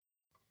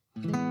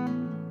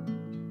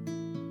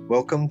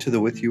Welcome to the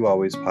With You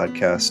Always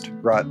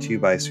podcast, brought to you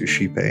by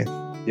Suscipe,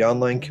 the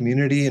online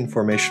community and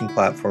formation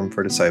platform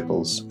for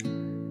disciples.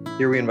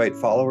 Here we invite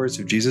followers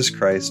of Jesus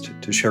Christ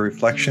to share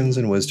reflections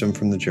and wisdom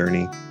from the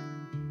journey.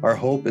 Our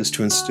hope is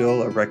to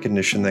instill a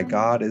recognition that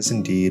God is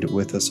indeed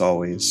with us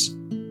always.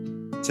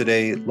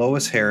 Today,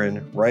 Lois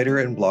Heron, writer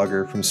and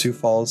blogger from Sioux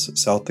Falls,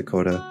 South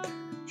Dakota,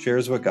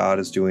 shares what God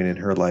is doing in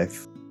her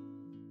life.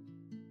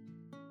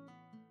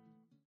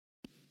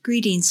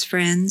 Greetings,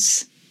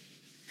 friends.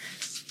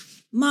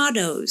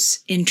 Mottos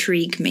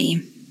intrigue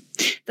me.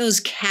 Those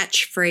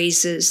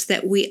catchphrases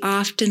that we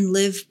often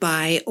live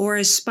by or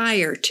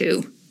aspire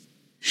to.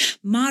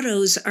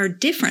 Mottos are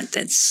different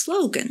than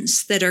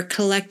slogans that are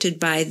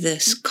collected by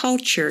this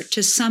culture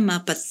to sum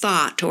up a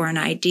thought or an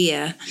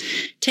idea.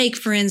 Take,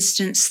 for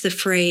instance, the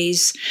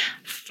phrase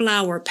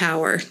flower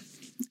power.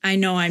 I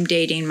know I'm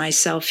dating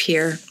myself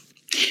here.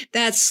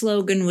 That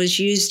slogan was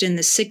used in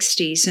the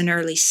 60s and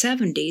early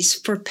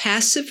 70s for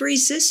passive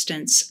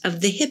resistance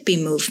of the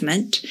hippie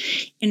movement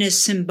in a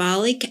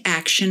symbolic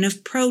action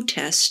of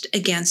protest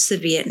against the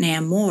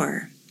Vietnam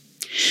War.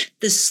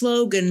 The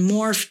slogan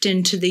morphed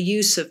into the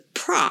use of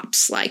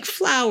props like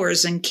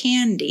flowers and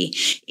candy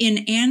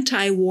in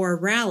anti-war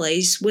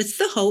rallies with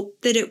the hope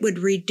that it would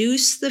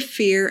reduce the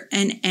fear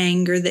and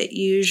anger that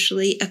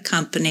usually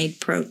accompanied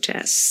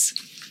protests.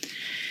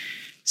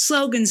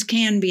 Slogans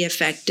can be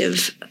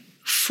effective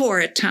for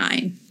a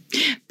time,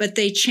 but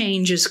they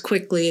change as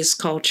quickly as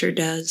culture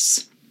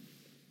does.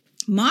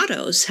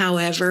 Mottos,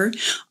 however,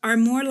 are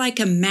more like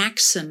a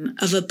maxim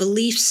of a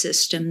belief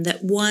system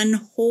that one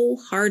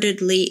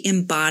wholeheartedly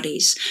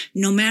embodies,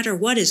 no matter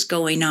what is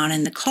going on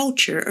in the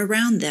culture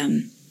around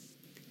them.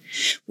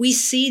 We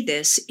see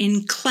this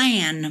in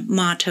clan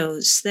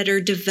mottos that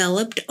are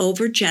developed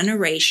over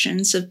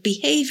generations of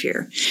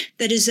behavior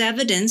that is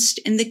evidenced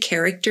in the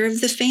character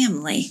of the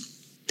family.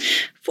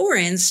 For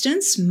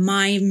instance,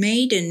 my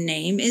maiden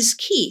name is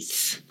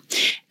Keith,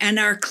 and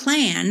our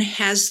clan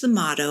has the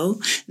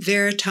motto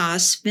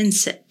Veritas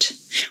Vincit,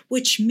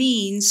 which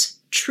means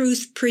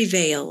truth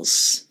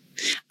prevails.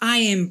 I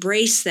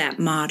embrace that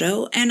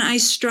motto, and I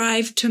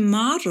strive to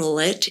model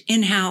it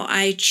in how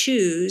I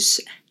choose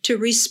to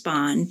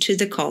respond to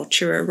the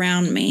culture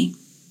around me.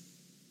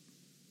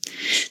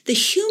 The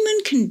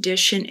human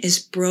condition is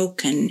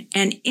broken,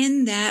 and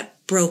in that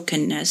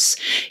brokenness,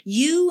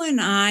 you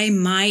and I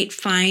might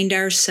find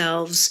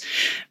ourselves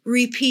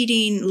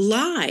repeating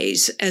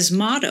lies as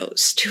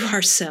mottos to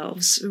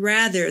ourselves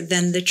rather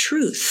than the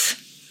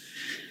truth.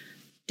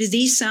 Do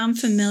these sound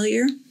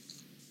familiar?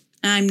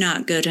 I'm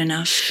not good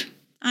enough.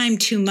 I'm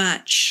too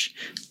much.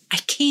 I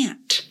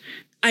can't.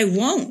 I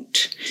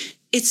won't.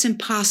 It's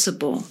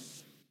impossible.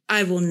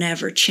 I will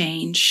never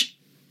change.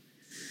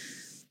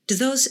 Do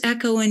those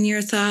echo in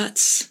your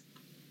thoughts?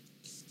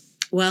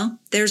 Well,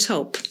 there's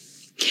hope.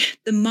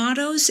 The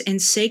mottos in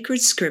sacred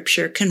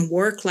scripture can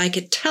work like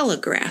a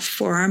telegraph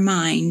for our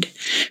mind,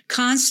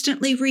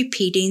 constantly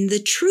repeating the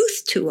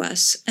truth to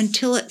us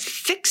until it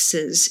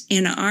fixes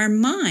in our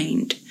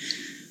mind.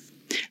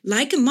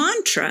 Like a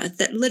mantra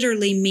that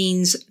literally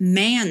means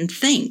man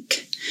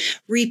think,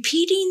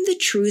 repeating the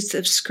truth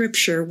of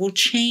scripture will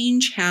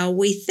change how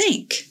we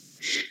think.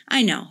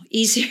 I know,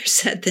 easier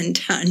said than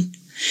done.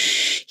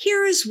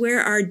 Here is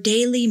where our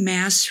daily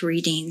Mass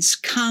readings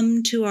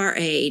come to our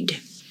aid.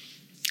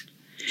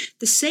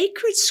 The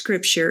sacred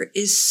scripture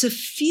is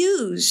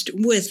suffused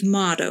with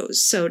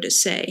mottos, so to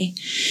say,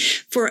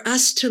 for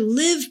us to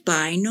live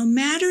by no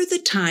matter the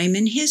time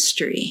in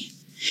history.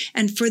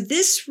 And for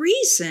this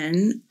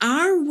reason,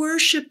 our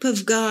worship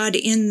of God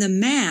in the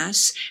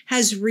Mass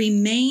has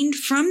remained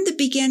from the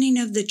beginning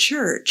of the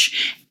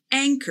Church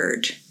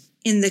anchored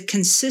in the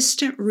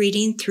consistent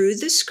reading through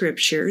the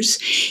scriptures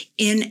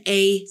in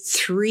a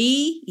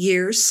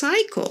 3-year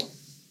cycle.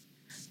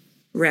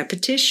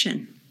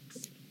 Repetition.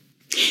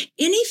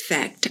 In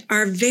effect,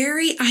 our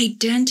very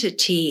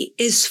identity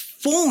is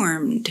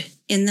formed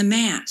in the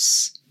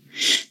Mass.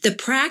 The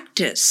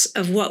practice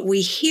of what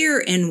we hear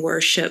in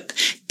worship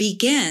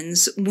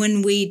begins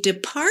when we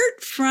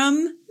depart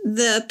from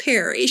the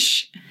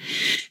parish.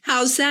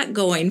 How's that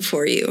going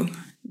for you?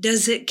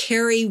 Does it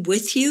carry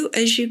with you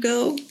as you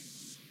go?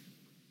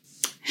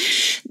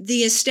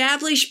 The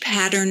established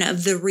pattern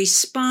of the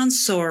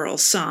responsorial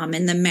psalm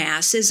in the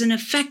Mass is an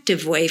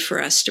effective way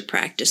for us to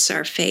practice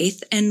our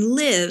faith and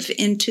live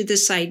into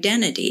this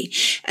identity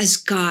as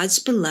God's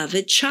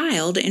beloved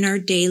child in our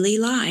daily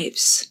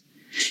lives.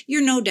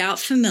 You're no doubt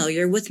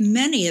familiar with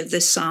many of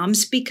the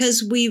Psalms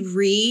because we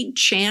read,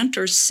 chant,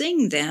 or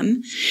sing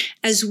them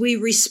as we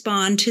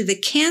respond to the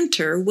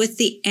cantor with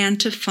the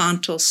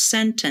antiphonal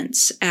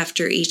sentence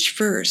after each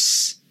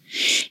verse.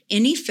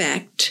 In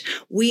effect,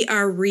 we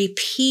are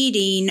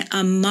repeating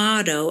a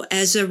motto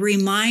as a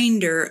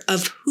reminder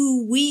of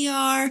who we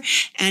are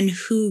and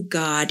who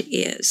God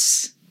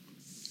is.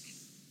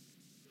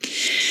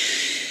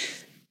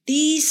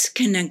 These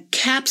can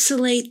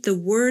encapsulate the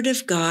Word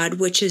of God,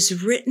 which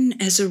is written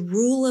as a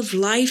rule of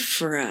life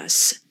for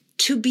us,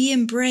 to be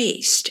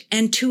embraced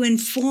and to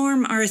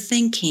inform our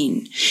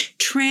thinking,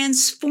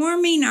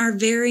 transforming our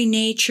very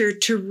nature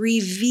to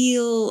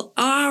reveal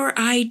our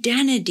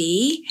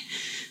identity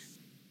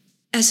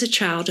as a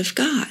child of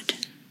God.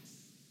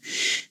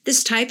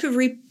 This type of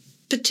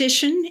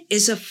repetition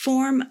is a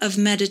form of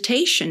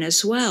meditation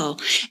as well,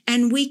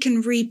 and we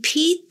can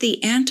repeat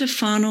the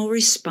antiphonal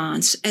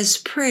response as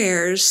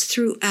prayers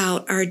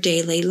throughout our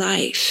daily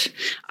life.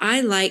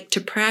 I like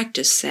to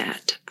practice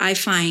that. I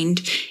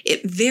find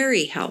it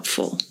very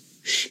helpful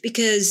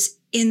because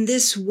in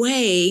this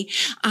way,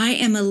 I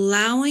am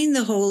allowing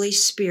the Holy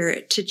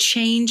Spirit to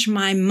change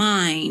my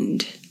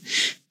mind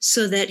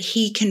so that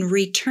He can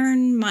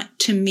return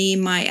to me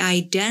my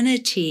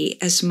identity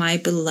as my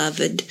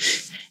beloved,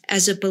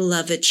 as a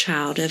beloved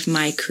child of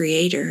my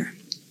Creator.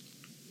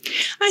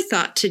 I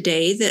thought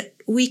today that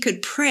we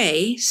could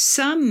pray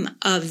some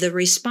of the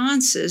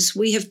responses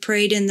we have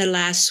prayed in the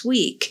last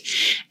week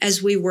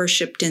as we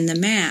worshiped in the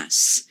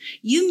Mass.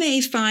 You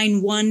may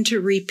find one to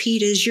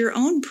repeat as your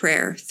own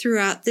prayer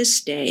throughout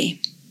this day.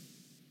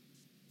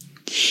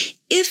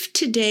 If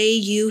today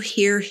you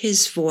hear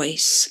His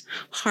voice,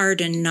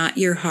 harden not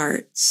your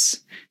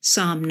hearts.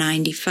 Psalm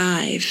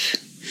 95.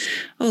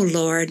 O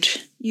Lord,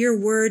 your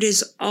word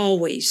is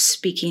always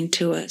speaking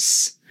to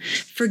us.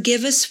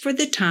 Forgive us for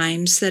the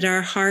times that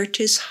our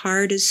heart is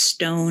hard as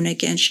stone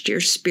against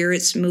your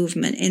Spirit's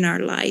movement in our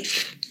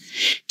life.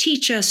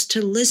 Teach us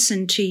to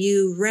listen to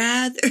you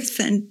rather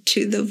than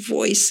to the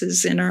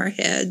voices in our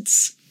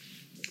heads.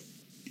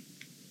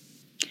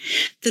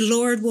 The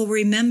Lord will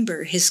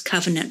remember His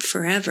covenant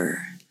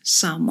forever.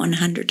 Psalm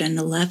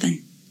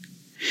 111.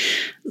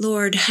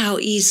 Lord, how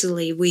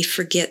easily we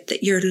forget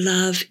that your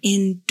love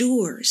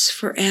endures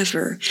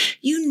forever.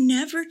 You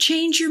never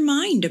change your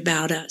mind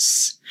about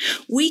us.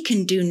 We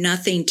can do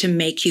nothing to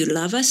make you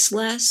love us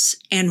less,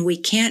 and we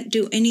can't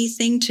do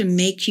anything to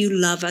make you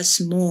love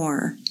us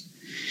more.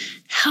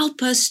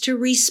 Help us to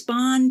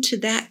respond to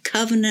that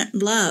covenant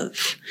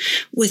love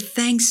with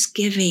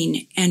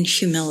thanksgiving and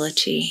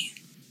humility.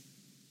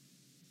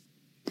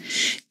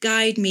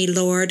 Guide me,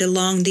 Lord,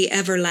 along the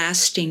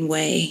everlasting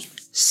way.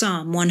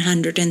 Psalm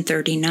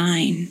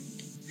 139.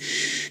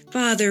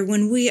 Father,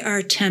 when we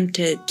are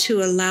tempted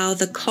to allow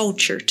the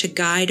culture to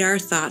guide our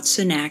thoughts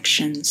and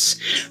actions,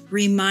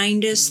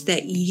 remind us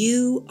that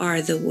you are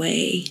the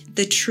way,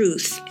 the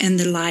truth, and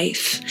the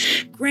life.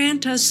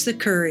 Grant us the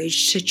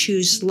courage to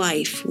choose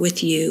life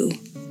with you.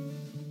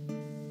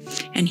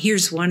 And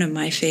here's one of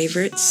my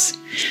favorites.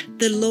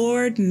 The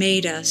Lord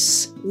made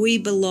us. We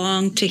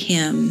belong to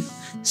Him.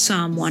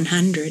 Psalm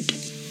 100.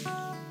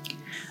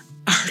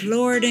 Our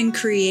Lord and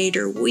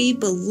Creator, we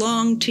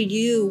belong to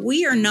you.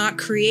 We are not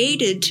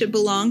created to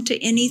belong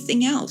to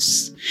anything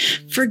else.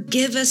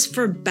 Forgive us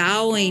for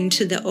bowing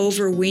to the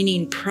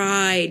overweening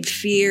pride,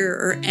 fear,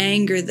 or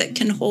anger that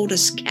can hold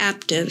us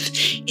captive,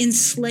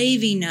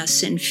 enslaving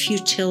us in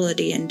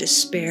futility and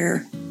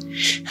despair.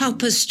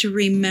 Help us to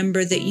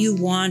remember that you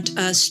want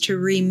us to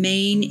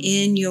remain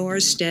in your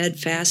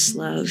steadfast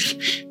love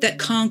that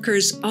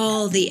conquers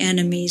all the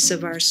enemies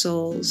of our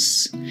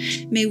souls.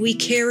 May we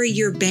carry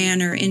your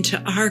banner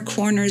into our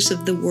corners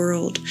of the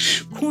world,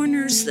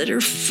 corners that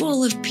are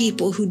full of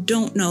people who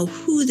don't know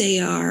who they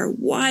are,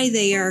 why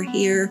they are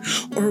here,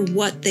 or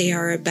what they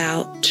are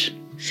about.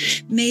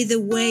 May the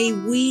way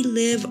we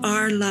live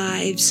our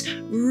lives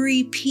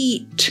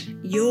repeat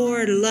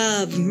your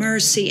love,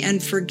 mercy,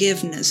 and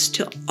forgiveness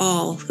to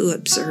all who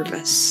observe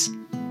us.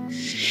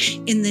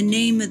 In the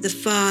name of the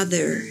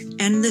Father,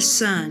 and the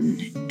Son,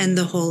 and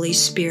the Holy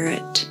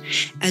Spirit,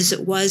 as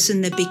it was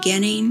in the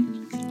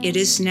beginning, it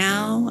is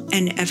now,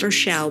 and ever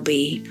shall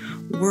be,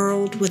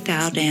 world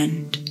without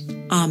end.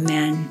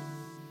 Amen.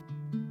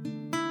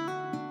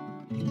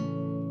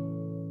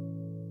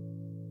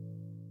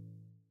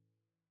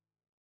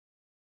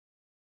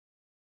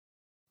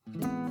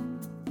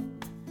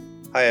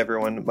 Hi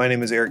everyone, my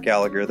name is Eric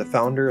Gallagher, the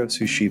founder of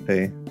Suscipe,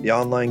 the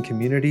online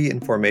community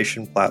and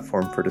formation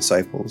platform for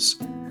disciples.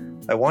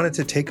 I wanted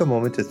to take a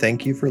moment to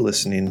thank you for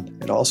listening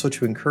and also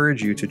to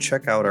encourage you to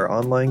check out our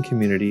online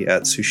community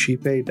at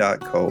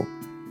suscipe.co.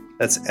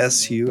 That's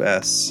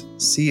suscipe.co.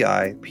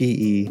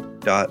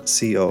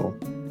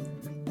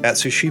 At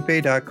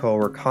suscipe.co,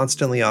 we're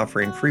constantly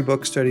offering free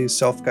book studies,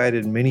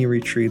 self-guided mini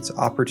retreats,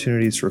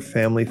 opportunities for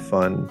family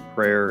fun,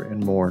 prayer,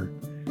 and more.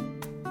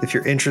 If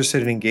you're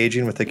interested in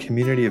engaging with a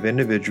community of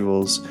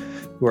individuals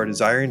who are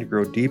desiring to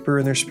grow deeper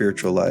in their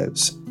spiritual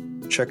lives,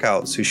 check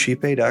out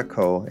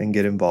suscipe.co and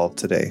get involved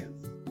today.